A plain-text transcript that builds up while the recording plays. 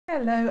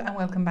Hello and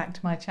welcome back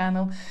to my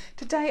channel.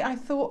 Today I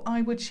thought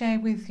I would share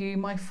with you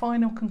my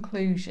final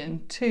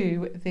conclusion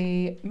to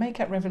the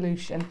Makeup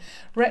Revolution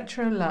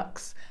Retro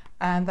Luxe,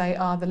 and they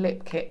are the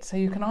lip kit. So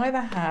you can either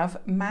have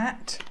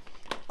matte,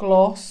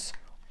 gloss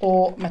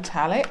or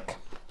metallic.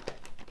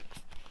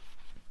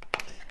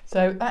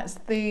 So that's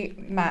the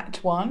matte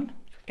one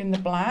in the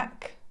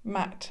black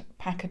matte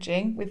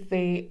packaging with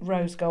the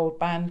rose gold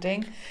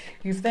banding.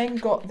 You've then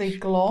got the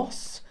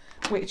gloss,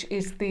 which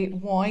is the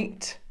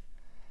white,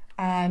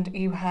 and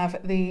you have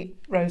the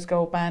rose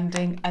gold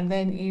banding, and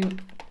then you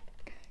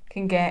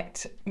can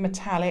get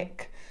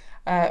metallic,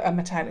 a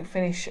metallic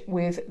finish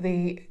with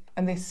the,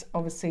 and this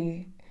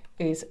obviously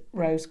is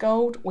rose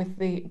gold with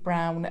the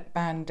brown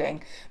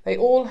banding. They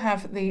all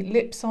have the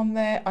lips on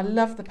there. I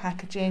love the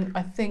packaging.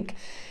 I think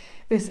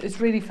this is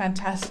really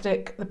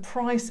fantastic. The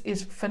price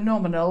is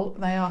phenomenal.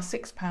 They are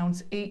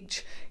 £6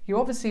 each. You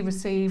obviously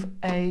receive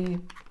a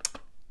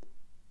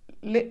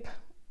lip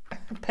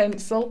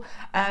pencil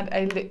and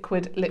a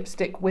liquid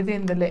lipstick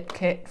within the lip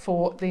kit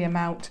for the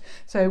amount.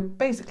 So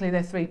basically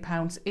they're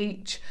 £3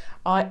 each.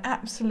 I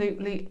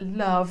absolutely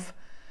love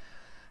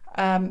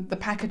the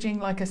packaging.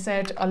 Like I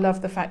said, I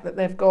love the fact that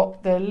they've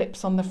got the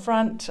lips on the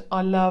front.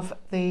 I love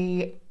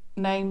the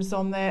names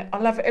on there. I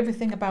love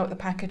everything about the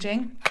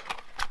packaging.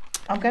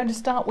 I'm going to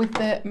start with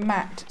the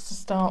matte to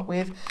start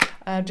with,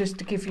 just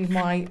to give you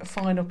my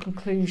final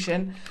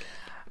conclusion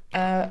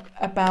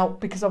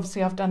because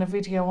obviously I've done a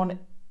video on it,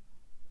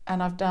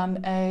 and I've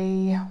done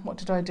a, what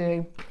did I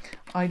do?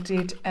 I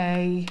did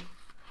a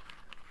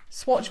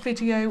swatch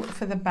video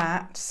for the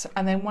mattes,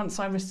 and then once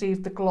I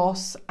received the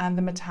gloss and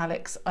the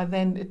metallics, I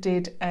then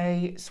did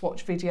a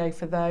swatch video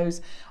for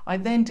those. I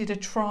then did a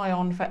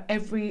try-on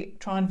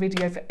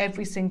video for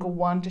every single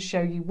one to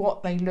show you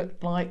what they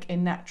looked like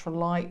in natural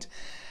light,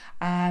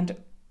 and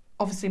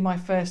obviously my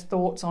first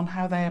thoughts on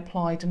how they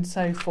applied and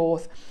so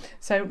forth.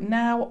 So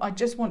now I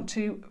just want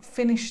to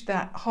finish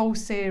that whole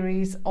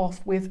series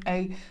off with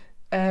a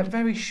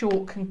very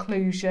short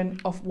conclusion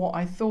of what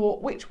I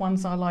thought, which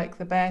ones I like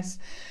the best,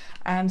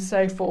 and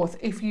so forth.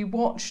 If you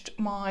watched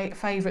my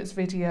favourites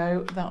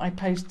video that I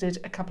posted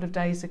a couple of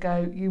days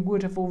ago, you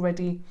would have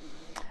already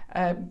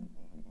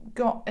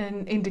got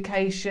an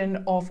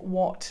indication of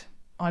what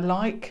I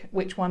like,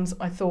 which ones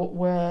I thought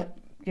were,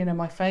 you know,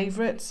 my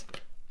favourites.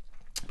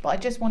 But I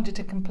just wanted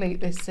to complete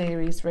this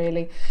series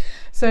really.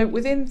 So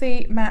within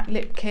the matte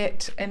lip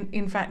kit, and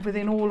in fact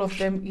within all of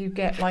them, you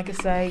get, like I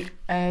say,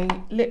 a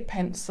lip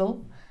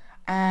pencil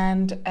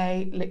and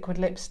a liquid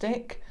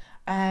lipstick,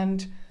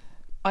 and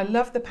I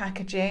love the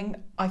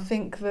packaging. I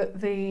think that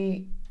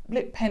the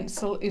lip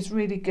pencil is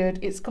really good.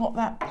 It's got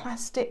that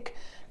plastic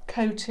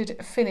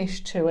coated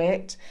finish to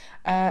it,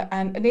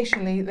 and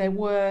initially there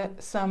were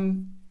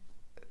some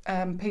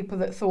people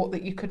that thought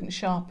that you couldn't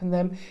sharpen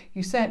them.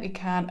 You certainly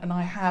can, and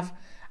I have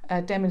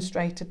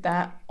demonstrated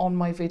that on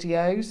my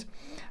videos.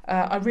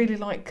 I really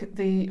like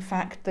the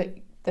fact that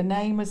the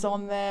name is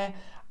on there.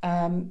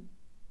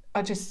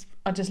 I just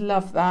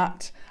love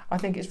that. I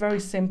think it's very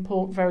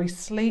simple, very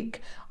sleek.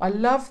 I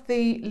love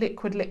the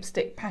liquid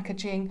lipstick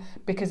packaging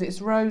because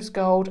it's rose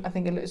gold. I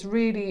think it looks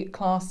really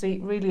classy,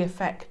 really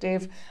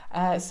effective.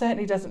 It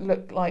certainly doesn't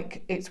look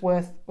like it's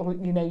worth, well,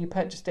 you know, you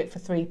purchased it for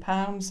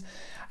 £3.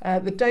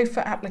 The doe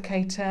foot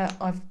applicator,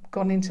 I've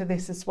gone into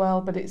this as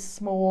well, but it's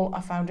small.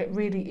 I found it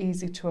really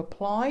easy to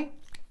apply.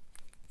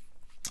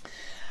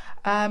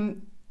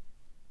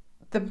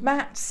 The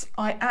mattes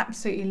I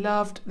absolutely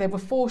loved. There were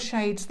 4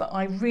 shades that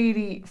I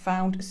really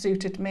found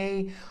suited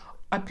me.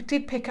 I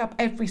did pick up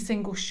every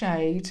single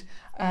shade,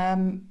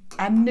 and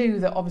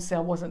knew that obviously I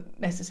wasn't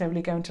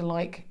necessarily going to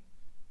like,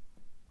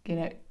 you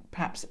know,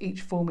 perhaps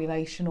each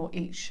formulation or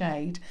each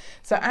shade.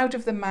 So out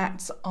of the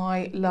mattes,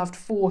 I loved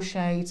 4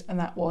 shades, and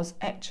that was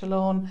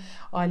Echelon,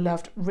 I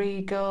loved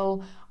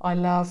Regal, I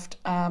loved,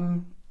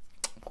 what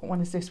one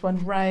is this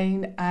one?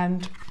 Rain,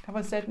 and have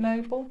I said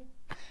Noble?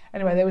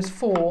 Anyway, there was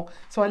 4.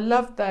 So I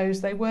loved those.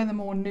 They were the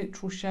more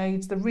neutral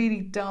shades, the really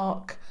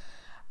dark,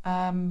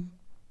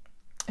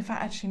 in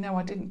fact, actually, no,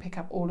 I didn't pick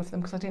up all of them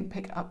because I didn't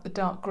pick up the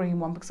dark green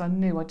one because I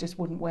knew I just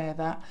wouldn't wear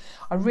that.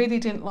 I really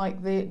didn't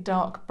like the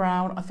dark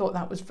brown. I thought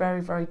that was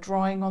very, very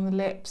drying on the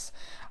lips.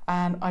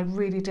 And I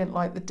really didn't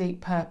like the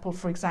deep purple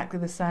for exactly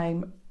the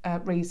same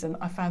reason.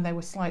 I found they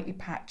were slightly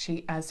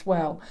patchy as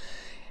well.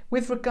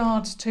 With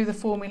regards to the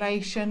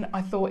formulation,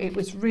 I thought it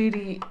was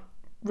really,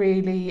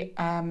 really,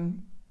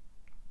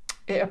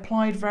 it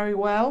applied very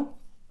well.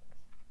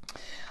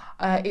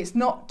 It's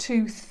not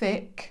too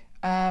thick.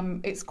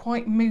 It's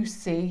quite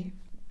moussey,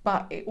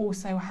 but it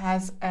also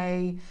has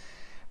a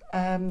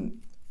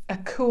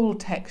cool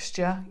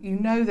texture. You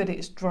know that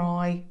it's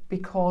dry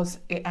because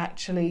it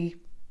actually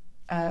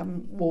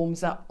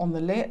warms up on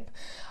the lip.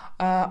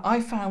 I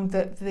found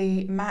that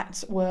the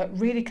mattes were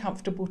really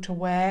comfortable to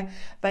wear.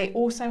 They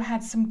also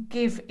had some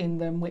give in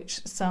them, which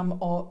some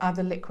or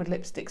other liquid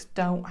lipsticks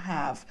don't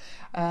have.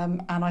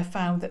 And I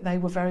found that they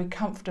were very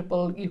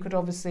comfortable. You could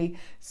obviously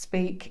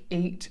speak,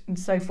 eat, and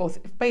so forth.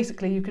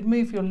 Basically, you could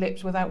move your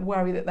lips without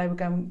worry that they were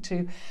going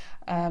to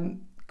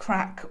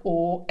crack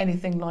or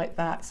anything like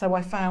that. So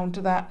I found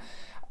that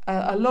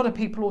a lot of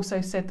people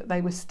also said that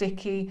they were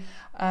sticky.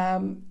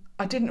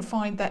 I didn't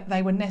find that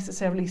they were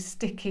necessarily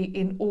sticky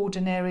in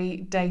ordinary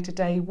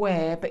day-to-day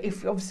wear, but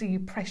if obviously you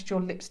pressed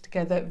your lips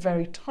together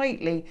very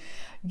tightly,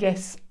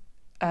 yes,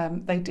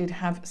 they did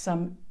have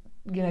some,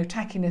 you know,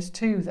 tackiness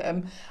to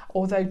them.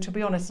 Although, to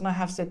be honest, and I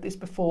have said this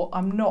before,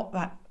 I'm not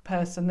that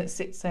person that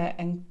sits there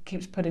and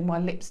keeps putting my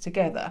lips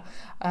together.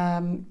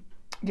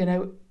 You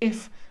know,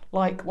 if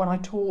like when I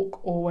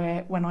talk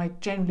or when I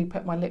generally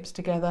put my lips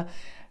together,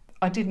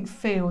 I didn't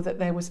feel that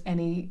there was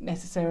any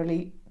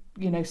necessarily,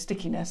 you know,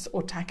 stickiness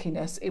or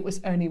tackiness. It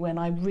was only when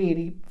I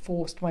really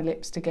forced my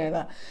lips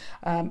together,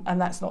 and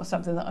that's not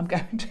something that I'm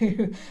going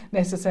to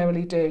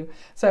necessarily do.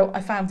 So I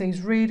found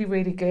these really,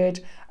 really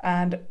good,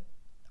 and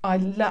I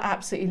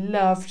absolutely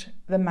loved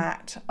the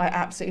matte. I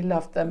absolutely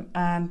loved them,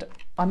 and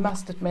I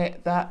must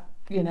admit that,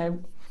 you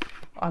know,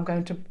 I'm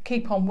going to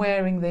keep on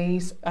wearing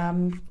these,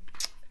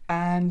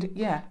 and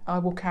yeah, I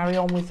will carry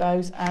on with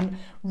those and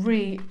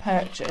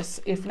repurchase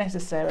if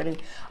necessary.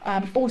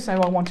 Also,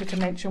 I wanted to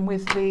mention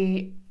with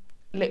the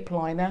lip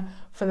liner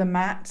for the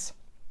mattes,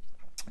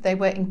 they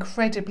were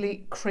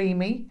incredibly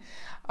creamy.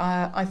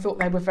 I thought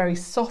they were very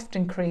soft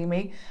and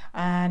creamy,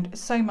 and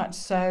so much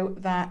so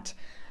that,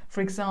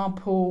 for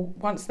example,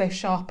 once they're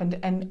sharpened,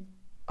 and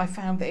I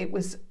found that it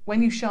was,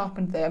 when you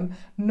sharpened them,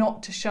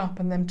 not to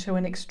sharpen them to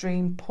an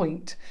extreme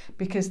point,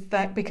 because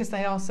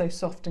they are so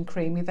soft and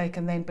creamy, they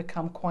can then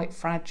become quite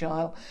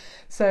fragile.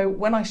 So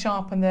when I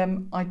sharpen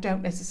them, I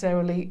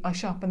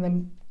sharpen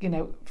them, you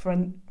know, for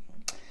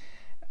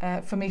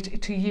me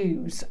to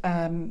use,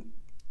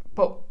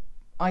 but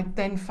I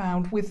then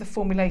found with the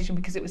formulation,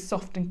 because it was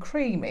soft and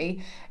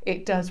creamy,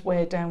 it does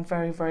wear down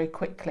very, very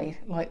quickly,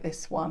 like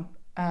this one.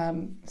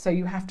 So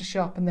you have to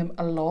sharpen them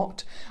a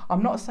lot.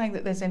 I'm not saying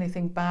that there's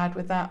anything bad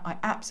with that. I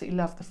absolutely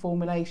love the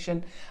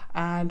formulation,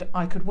 and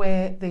I could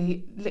wear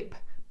the lip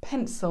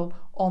pencil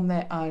on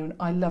their own.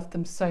 I love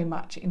them so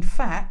much. In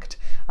fact,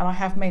 and I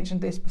have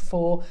mentioned this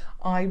before,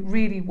 I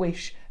really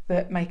wish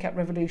that Makeup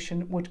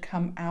Revolution would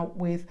come out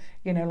with,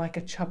 you know, like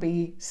a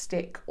chubby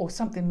stick or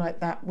something like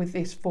that with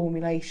this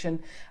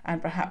formulation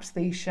and perhaps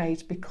these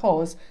shades,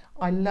 because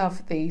I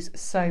love these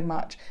so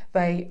much.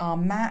 They are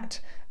matte,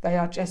 they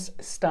are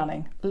just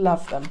stunning,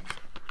 love them.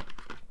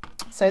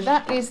 So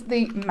that is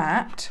the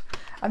matte,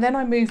 and then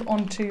I move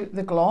on to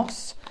the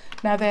gloss.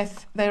 Now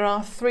there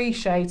are 3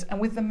 shades, and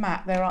with the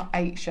matte there are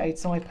 8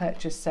 shades, so I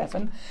purchased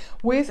 7.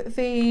 With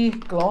the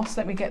gloss,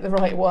 let me get the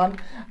right one.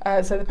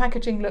 So the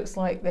packaging looks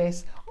like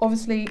this.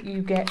 Obviously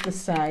you get the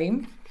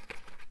same,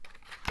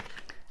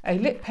 a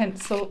lip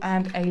pencil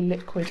and a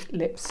liquid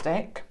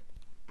lipstick.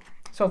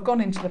 So I've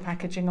gone into the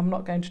packaging, I'm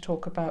not going to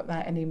talk about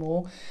that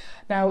anymore.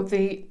 Now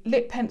the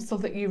lip pencil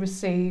that you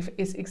receive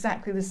is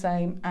exactly the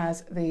same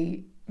as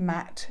the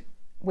matte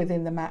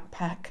within the matte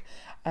pack.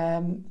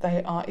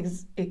 They are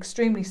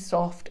extremely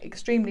soft,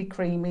 extremely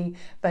creamy.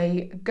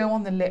 They go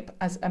on the lip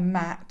as a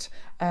matte.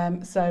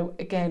 So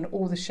again,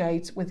 all the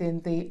shades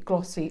within the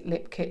glossy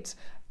lip kits,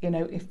 you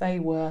know, if they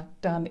were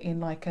done in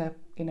like a,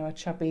 you know, a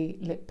chubby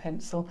lip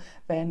pencil,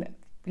 then,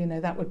 you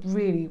know, that would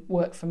really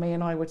work for me,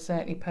 and I would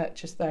certainly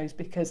purchase those,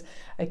 because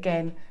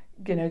again,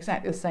 you know,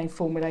 exactly the same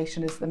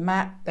formulation as the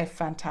matte. They're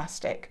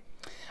fantastic.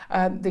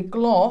 The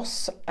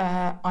gloss,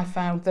 I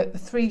found that the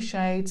 3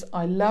 shades,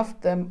 I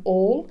loved them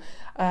all.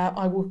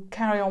 I will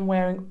carry on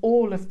wearing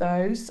all of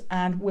those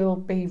and will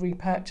be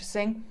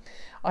repurchasing.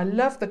 I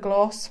love the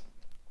gloss.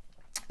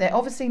 They're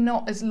obviously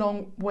not as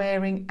long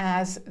wearing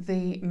as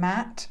the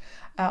matte.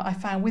 I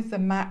found with the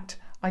matte,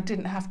 I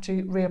didn't have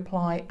to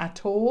reapply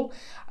at all,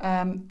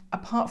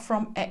 apart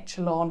from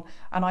Echelon,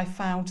 and I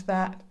found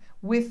that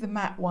with the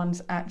matte ones,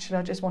 actually,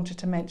 I just wanted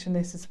to mention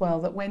this as well,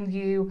 that when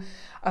you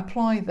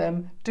apply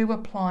them, do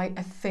apply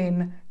a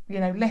thin, you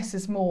know, less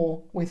is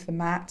more with the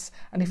mattes,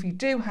 and if you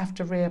do have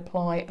to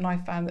reapply, and I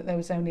found that there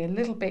was only a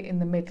little bit in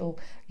the middle,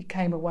 you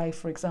came away,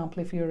 for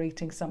example, if you're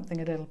eating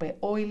something a little bit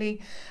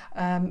oily,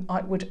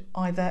 I would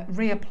either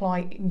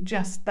reapply in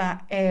just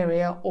that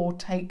area or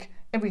take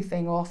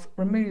everything off,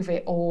 remove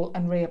it all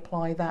and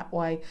reapply that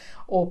way,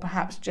 or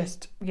perhaps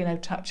just, you know,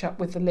 touch up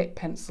with the lip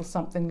pencil,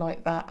 something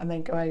like that, and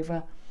then go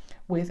over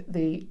with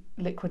the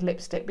liquid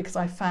lipstick, because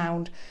I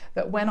found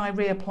that when I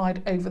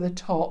reapplied over the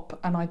top,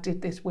 and I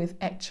did this with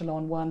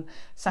Echelon one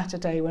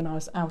Saturday when I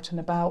was out and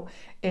about,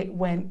 it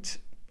went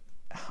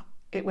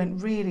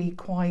really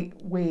quite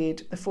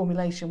weird. The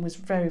formulation was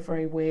very,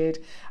 very weird.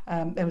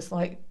 There was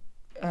like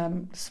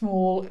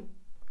small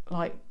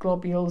like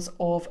globules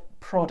of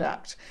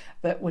product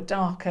that were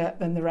darker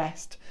than the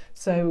rest,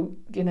 so,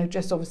 you know,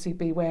 just obviously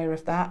be aware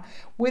of that.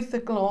 With the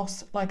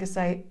gloss, like I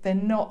say, they're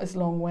not as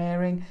long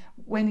wearing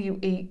when you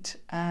eat,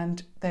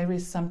 and there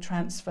is some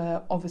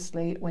transfer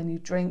obviously when you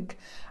drink.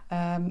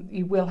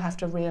 You will have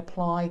to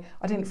reapply.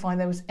 I didn't find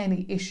there was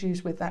any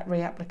issues with that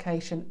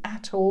reapplication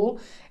at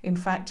all. In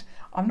fact,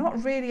 I'm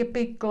not really a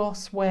big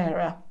gloss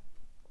wearer.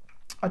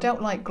 I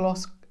don't like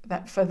gloss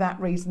for that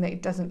reason, that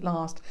it doesn't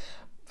last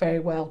very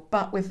well.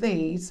 But with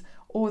these,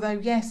 although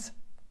yes,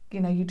 you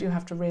know, you do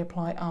have to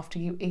reapply after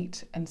you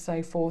eat and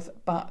so forth,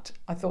 but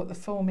I thought the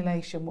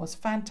formulation was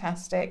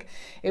fantastic.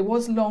 It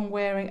was long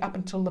wearing up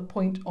until the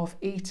point of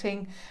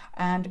eating,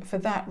 and for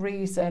that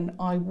reason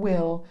I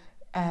will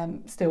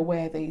still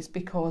wear these,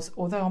 because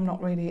although I'm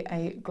not really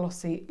a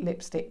glossy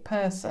lipstick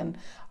person,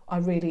 I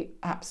really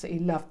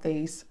absolutely love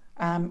these.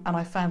 And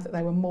I found that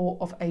they were more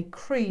of a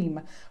cream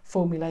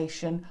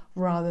formulation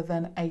rather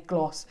than a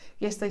gloss.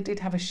 Yes, they did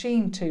have a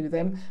sheen to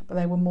them, but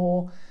they were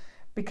more,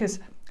 because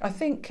I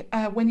think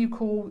when you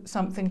call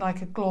something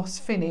like a gloss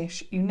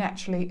finish, you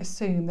naturally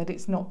assume that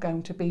it's not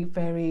going to be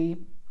very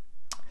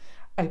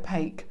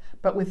opaque.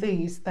 But with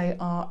these, they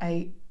are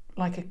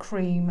like a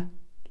cream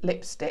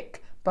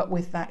lipstick, but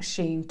with that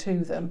sheen to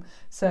them.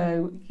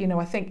 So, you know,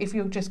 I think if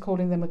you're just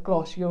calling them a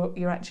gloss,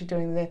 you're actually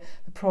doing the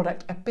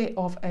product a bit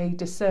of a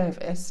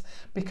disservice,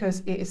 because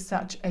it is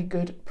such a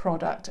good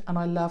product, and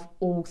I love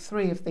all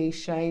three of these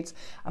shades,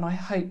 and I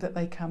hope that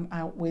they come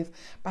out with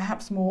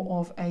perhaps more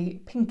of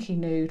a pinky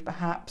nude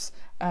perhaps,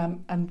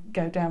 and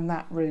go down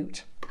that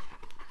route.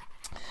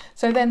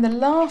 So then the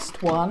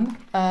last one,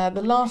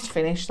 the last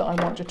finish that I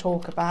want to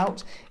talk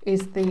about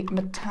is the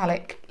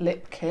metallic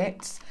lip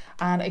kits.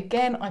 And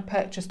again, I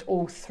purchased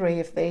all three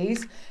of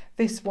these.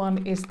 This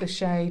one is the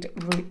shade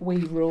We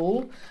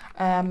Rule.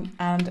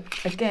 And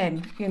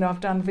again, you know, I've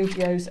done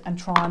videos and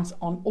try-ons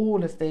on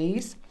all of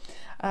these.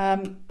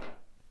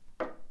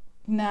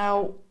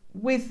 Now,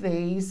 with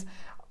these,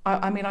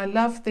 I mean, I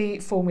love the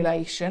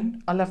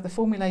formulation. I love the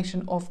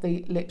formulation of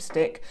the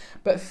lipstick.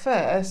 But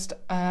first,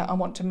 I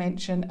want to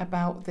mention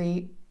about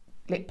the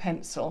lip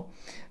pencil.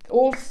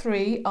 All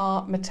three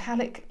are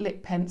metallic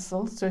lip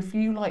pencils. So if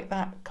you like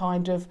that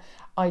kind of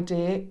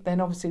idea, then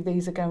obviously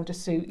these are going to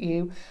suit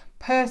you.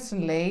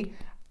 Personally,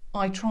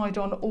 I tried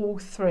on all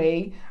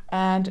three,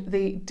 and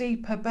the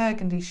deeper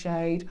burgundy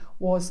shade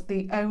was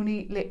the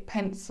only lip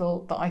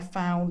pencil that I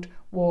found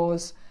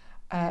was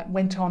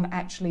went on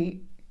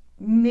actually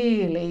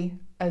nearly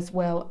as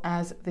well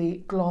as the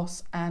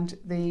gloss and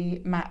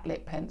the matte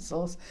lip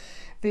pencils.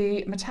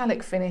 The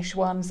metallic finish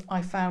ones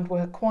I found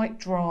were quite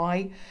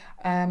dry.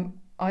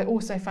 I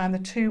also found the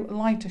two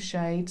lighter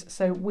shades,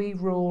 so We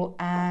Rule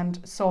and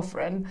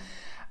Sovereign,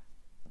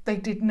 they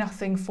did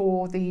nothing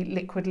for the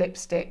liquid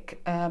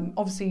lipstick.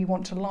 Obviously you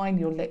want to line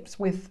your lips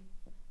with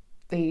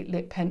the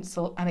lip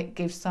pencil and it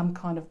gives some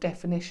kind of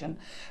definition.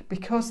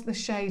 Because the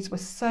shades were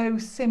so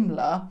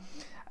similar,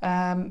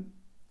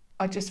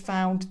 I just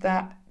found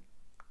that,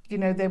 you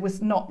know, there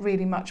was not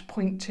really much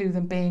point to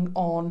them being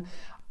on,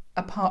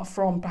 apart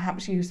from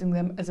perhaps using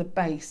them as a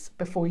base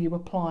before you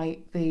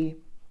apply the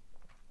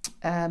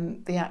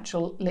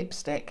actual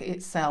lipstick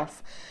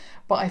itself.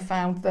 But I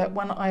found that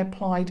when I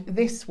applied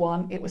this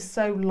one, it was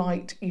so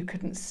light you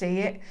couldn't see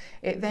it.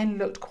 It then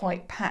looked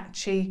quite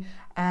patchy,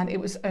 and it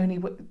was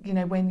only, you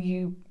know,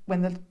 when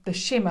the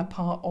shimmer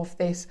part of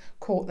this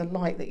caught the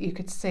light that you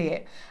could see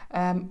it.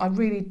 I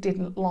really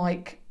didn't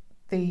like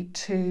the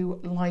two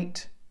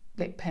light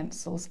lip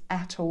pencils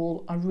at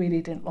all. I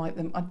really didn't like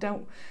them. I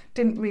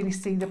didn't really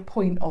see the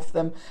point of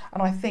them,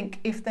 and I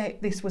think if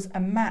this was a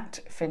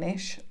matte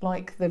finish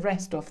like the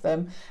rest of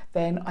them,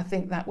 then I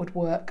think that would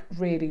work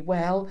really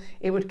well.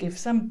 It would give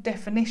some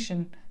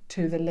definition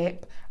to the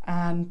lip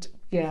and,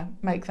 yeah,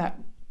 make that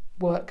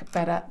work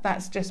better.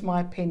 That's just my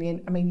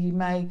opinion. I mean, you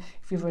may,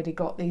 if you've already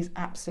got these,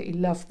 absolutely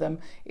love them.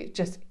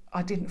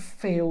 I didn't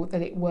feel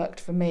that it worked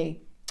for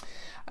me.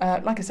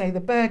 Like I say,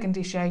 the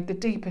burgundy shade, the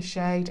deeper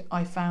shade,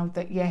 I found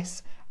that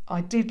yes,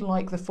 I did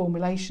like the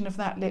formulation of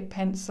that lip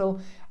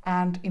pencil,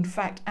 and in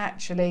fact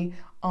actually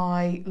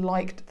I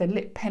liked the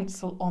lip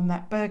pencil on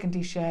that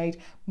burgundy shade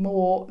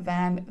more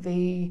than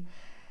the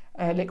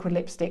liquid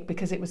lipstick,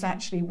 because it was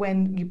actually,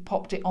 when you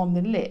popped it on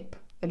the lip,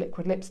 the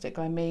liquid lipstick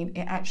I mean,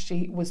 it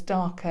actually was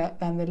darker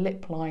than the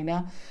lip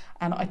liner,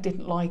 and I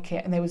didn't like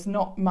it, and there was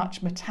not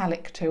much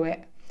metallic to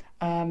it.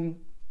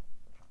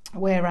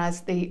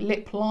 Whereas the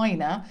lip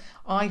liner,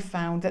 I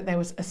found that there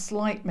was a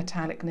slight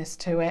metallicness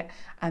to it,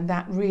 and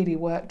that really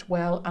worked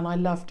well, and I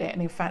loved it.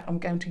 And in fact, I'm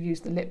going to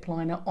use the lip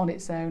liner on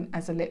its own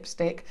as a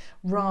lipstick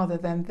rather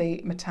than the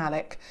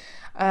metallic.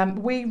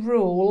 We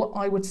Rule,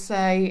 I would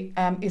say,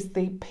 is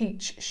the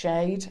peach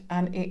shade,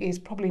 and it is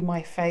probably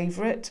my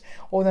favourite,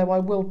 although I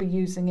will be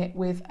using it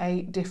with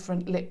a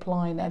different lip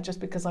liner,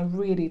 just because I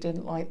really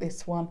didn't like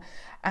this one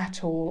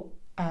at all.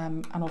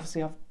 And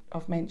obviously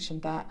I've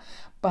mentioned that,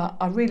 but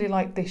I really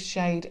like this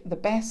shade the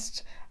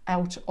best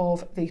out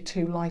of the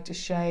two lighter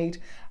shades.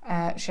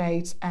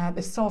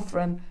 The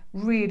Sovereign,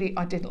 really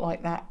I didn't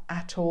like that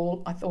at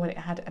all. I thought it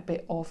had a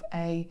bit of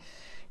a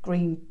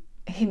green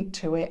hint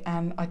to it,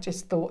 and I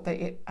just thought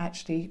that it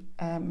actually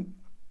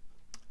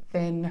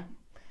then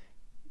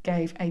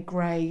gave a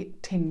grey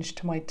tinge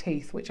to my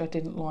teeth, which I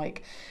didn't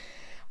like.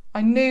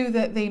 I knew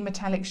that the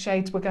metallic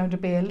shades were going to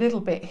be a little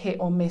bit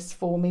hit or miss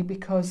for me,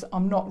 because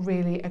I'm not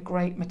really a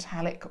great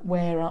metallic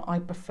wearer. I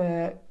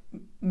prefer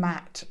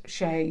matte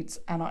shades,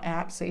 and I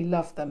absolutely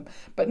love them.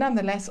 But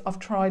nonetheless, I've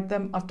tried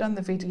them. I've done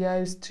the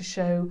videos to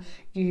show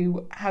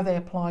you how they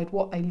applied,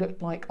 what they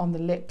looked like on the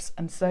lips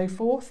and so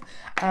forth,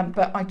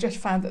 but I just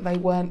found that they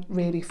weren't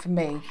really for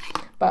me.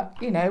 But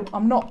you know,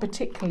 I'm not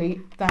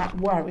particularly that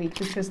worried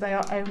because they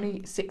are only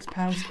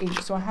 £6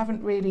 each, so I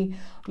haven't really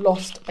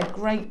lost a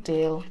great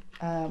deal,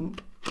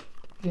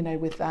 you know,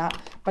 with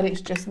that. But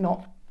it's just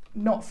not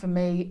for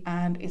me,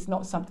 and it's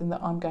not something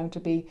that I'm going to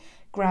be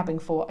grabbing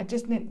for. I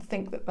just didn't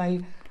think that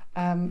they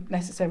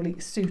necessarily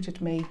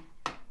suited me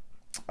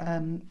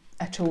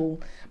at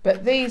all.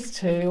 But these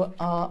two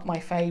are my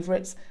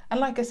favourites, and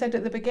like I said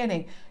at the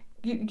beginning,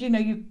 you know,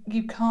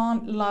 you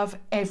can't love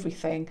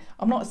everything.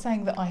 I'm not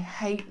saying that I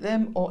hate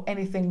them or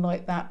anything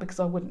like that, because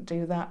I wouldn't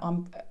do that.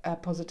 I'm a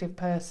positive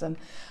person,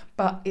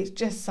 but it's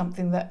just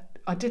something that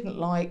I didn't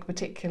like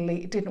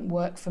particularly. It didn't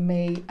work for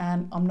me,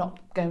 and I'm not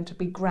going to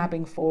be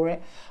grabbing for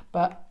it.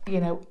 But you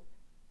know,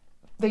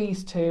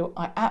 these two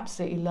I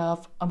absolutely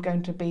love. I'm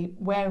going to be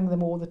wearing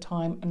them all the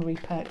time and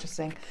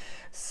repurchasing.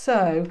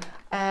 So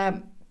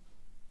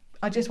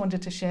I just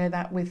wanted to share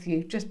that with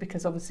you, just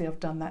because obviously I've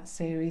done that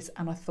series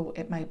and I thought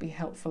it may be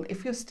helpful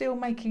if you're still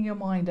making your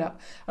mind up.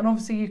 And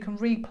obviously you can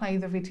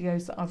replay the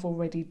videos that I've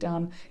already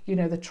done, you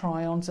know, the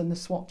try-ons and the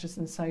swatches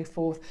and so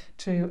forth,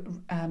 to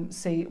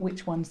see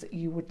which ones that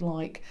you would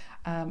like.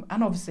 And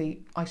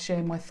obviously I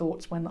share my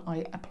thoughts when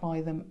I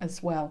apply them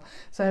as well.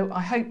 So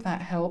I hope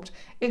that helped.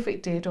 If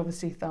it did,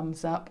 obviously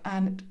thumbs up,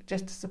 and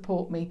just to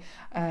support me,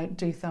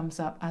 do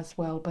thumbs up as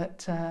well,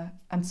 but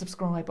and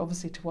subscribe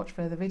obviously to watch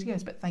further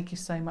videos. But thank you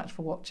so much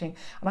for watching,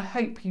 and I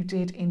hope you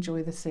did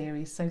enjoy the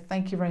series. So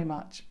thank you very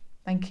much.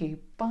 Thank you.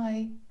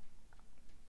 Bye.